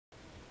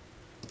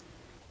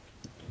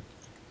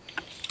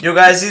Yo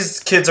guys, these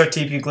kids are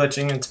TP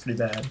glitching, it's pretty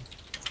bad.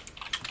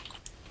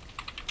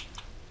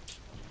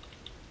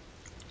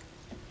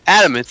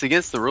 Adam, it's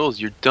against the rules,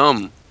 you're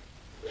dumb.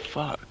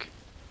 Fuck.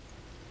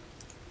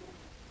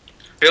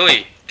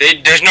 Billy,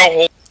 there's no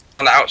hole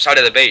on the outside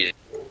of the base.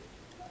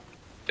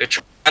 They're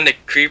trying to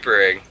creeper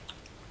egg.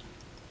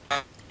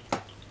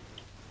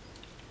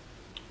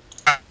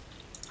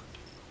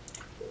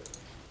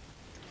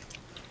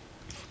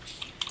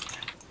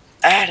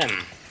 Adam.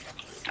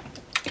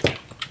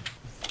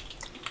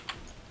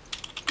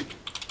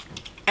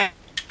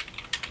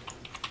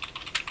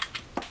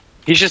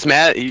 He's just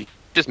mad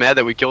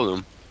that we killed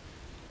him.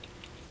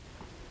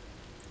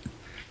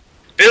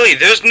 Billy,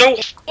 there's no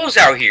holes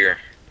out here.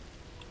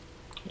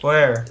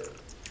 Where?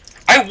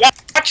 I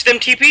watched them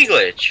TP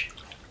glitch.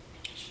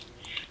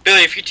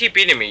 Billy, if you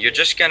TP to me, you're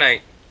just gonna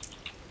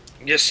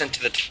get sent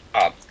to the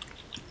top.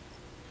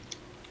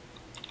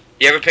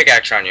 You have a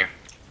pickaxe on you.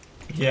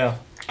 Yeah.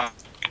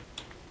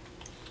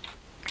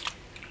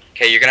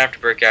 Okay, you're gonna have to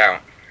break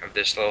out of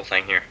this little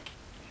thing here.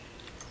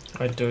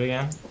 Wait, do it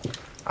again?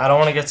 I don't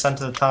want to get sent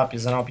to the top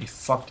because then I'll be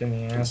fucked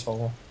in the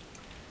asshole.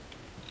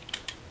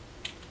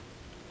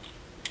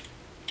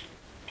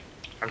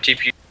 I'm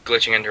TP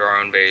glitching into our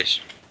own base.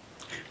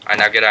 Alright,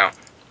 now get out.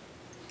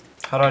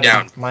 How do I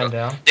Down. do mine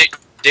down?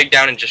 Dig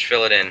down and just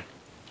fill it in.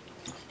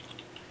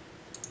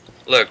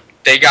 Look,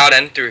 they got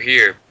in through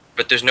here,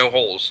 but there's no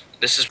holes.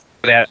 This is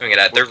where they're doing it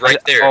at. They're right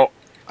there. Oh,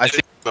 I see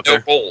up No there.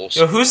 holes.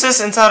 Yo, who's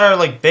this inside our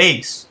like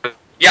base?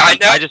 Yeah, I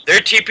know. They're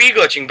TP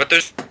glitching, but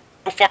there's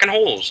no fucking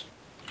holes.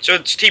 So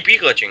it's TP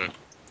glitching.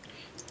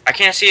 I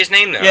can't see his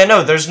name though. Yeah,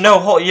 no, there's no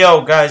hole.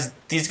 Yo, guys,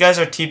 these guys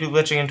are TP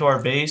glitching into our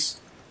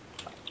base.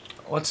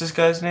 What's this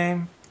guy's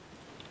name?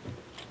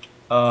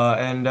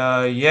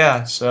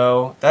 Yeah,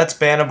 so that's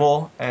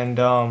bannable, and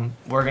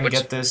we're gonna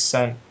get this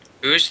sent.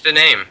 Who's the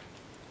name?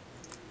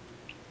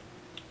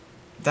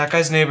 That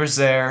guy's neighbor's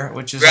there,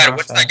 which is Brad,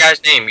 what's that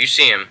guy's name? You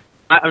see him.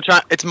 I'm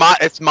trying.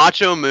 It's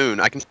Macho Moon.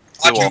 I can see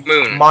the Macho wall.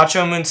 Moon.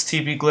 Macho Moon's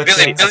TP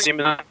glitching.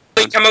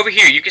 Billy, come over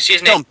here. You can see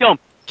his name. Kill him!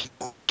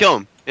 Kill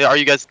him! Yeah, are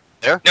you guys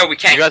there? No, we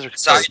can't. You guys are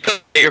Sorry.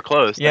 close. You're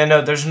close. Yeah,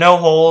 no, there's no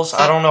holes.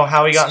 I don't know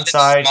how he got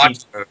inside.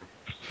 Macho.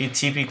 He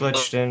TP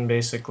glitched in,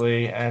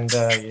 basically, and,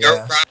 Go yeah.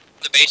 around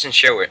the base and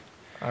show it.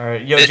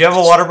 Alright, yo, do you have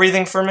a water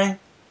breathing for me?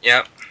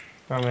 Yep.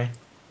 For me.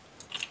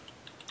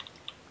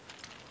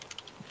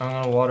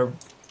 I'm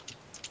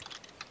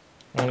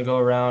gonna go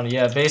around.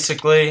 Yeah,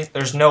 basically,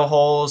 there's no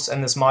holes,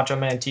 and this Macho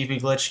Man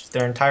TP glitched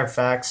their entire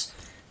facts.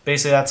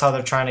 Basically, that's how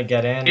they're trying to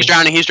get in. He's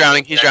drowning. He's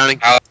drowning. He's drowning.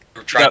 How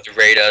they're trying to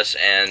raid us,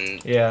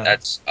 and Yeah,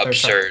 that's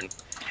absurd.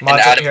 And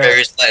Macho, Adam here,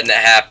 Berry's letting it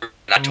happen.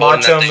 And I told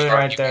Macho him that Moon they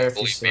right there, if you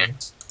believe see. me.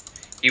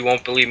 He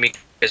won't believe me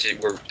because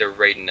they're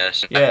raiding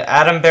us. Yeah,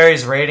 Adam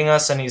Berry's raiding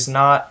us, and he's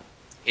not,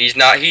 He's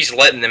not. He's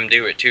letting them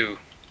do it too.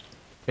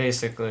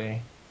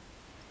 basically.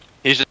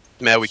 He's just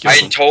mad we killed I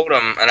him. told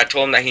him, and I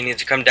told him that he needs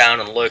to come down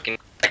and look, and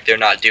like they're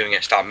not doing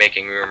it. Stop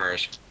making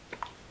rumors.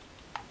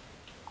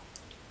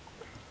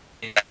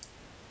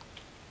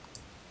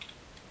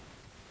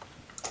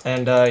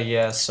 And,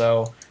 yeah,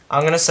 so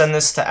I'm gonna send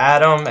this to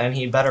Adam, and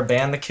he better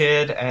ban the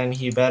kid, and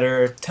he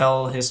better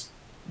tell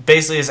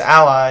basically his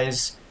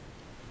allies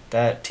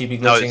that TP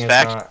No, glitching it's is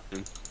fact.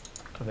 not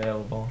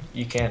available.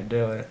 You can't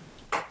do it.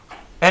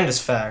 And it's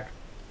fact.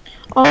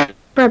 Oh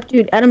crap,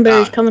 dude! Adam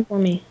Berry's coming for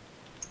me.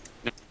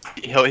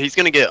 He's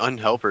gonna get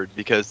unhelpered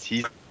because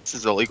this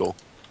is illegal.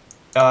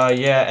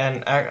 Yeah,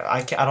 and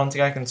I don't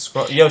think I can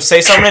scroll. Yo,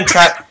 say something in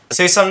chat.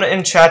 Say something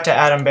in chat to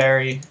Adam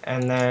Berry,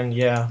 and then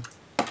yeah.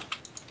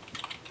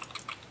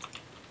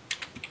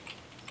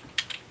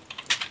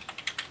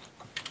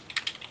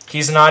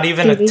 He's not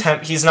even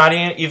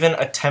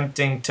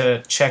attempting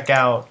to check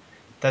out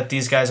that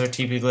these guys are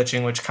TP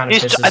glitching, which kind of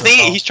pisses us off. I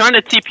think he's trying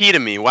to TP to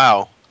me.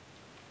 Wow.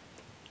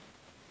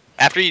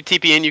 After you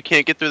TP in, you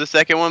can't get through the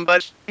second one,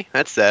 buddy?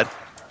 That's sad.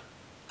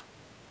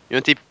 You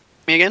want to TP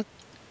me again?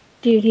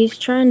 Dude, he's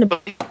trying to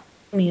bug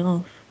me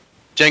off.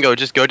 Django,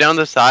 just go down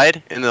the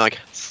side and then like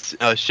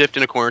shift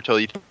in a corner till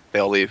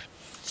they'll leave.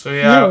 So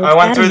yeah, No, I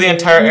went through Adam the Berry.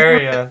 entire He's not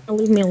area, gonna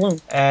leave me alone.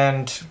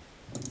 and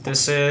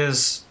this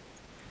is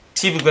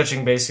TP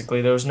glitching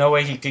basically. There was no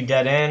way he could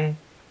get in.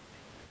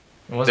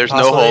 It wasn't There's no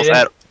possible holes he didn't-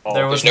 at all.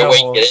 There was There's no way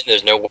you holes. can get in.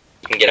 There's no way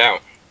you can get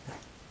out.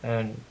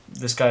 And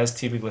this guy is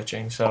TP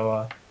glitching,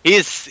 so He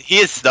is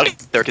stuck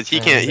there because he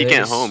And can't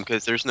this- home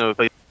because there's no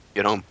place to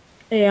get home.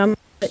 Hey, I'm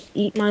gonna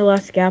eat my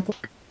last apple,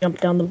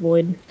 jump down the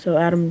void, so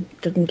Adam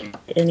doesn't get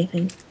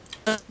anything.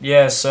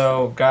 yeah.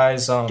 So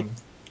guys,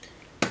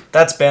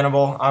 that's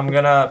bannable. I'm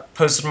gonna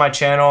post it on my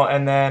channel,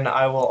 and then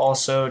I will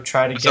also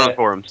try to It's on the get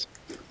forums.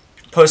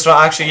 post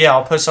on. Actually, yeah,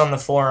 I'll post on the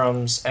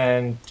forums,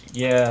 and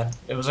yeah,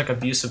 it was like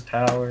abuse of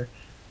power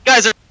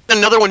Guys, there's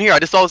another one here. I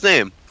just saw his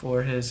name.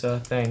 for his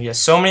thing. Yeah,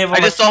 so many of them.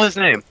 I just saw his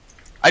name.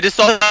 I just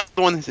saw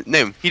the one's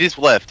name. He just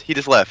left. He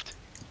just left.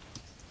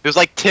 It was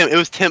like Tim. It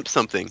was Temp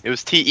something. It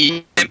was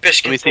TE.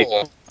 Tempest Let me see.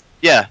 control.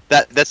 Yeah,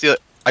 that's the.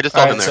 I just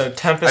saw him Alright, there. so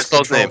Tempest I saw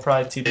his Control name.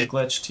 probably TP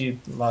glitched, he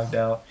logged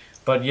out.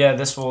 But yeah,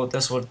 this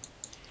would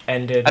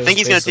end it. I think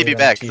he's gonna TP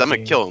back because I'm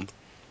gonna kill him.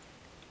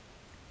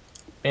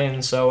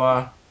 in. So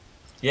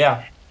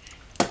yeah,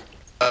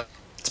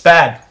 it's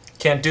bad.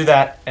 Can't do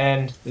that,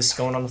 and this is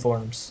going on the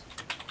forums.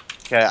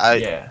 Okay,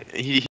 Yeah. he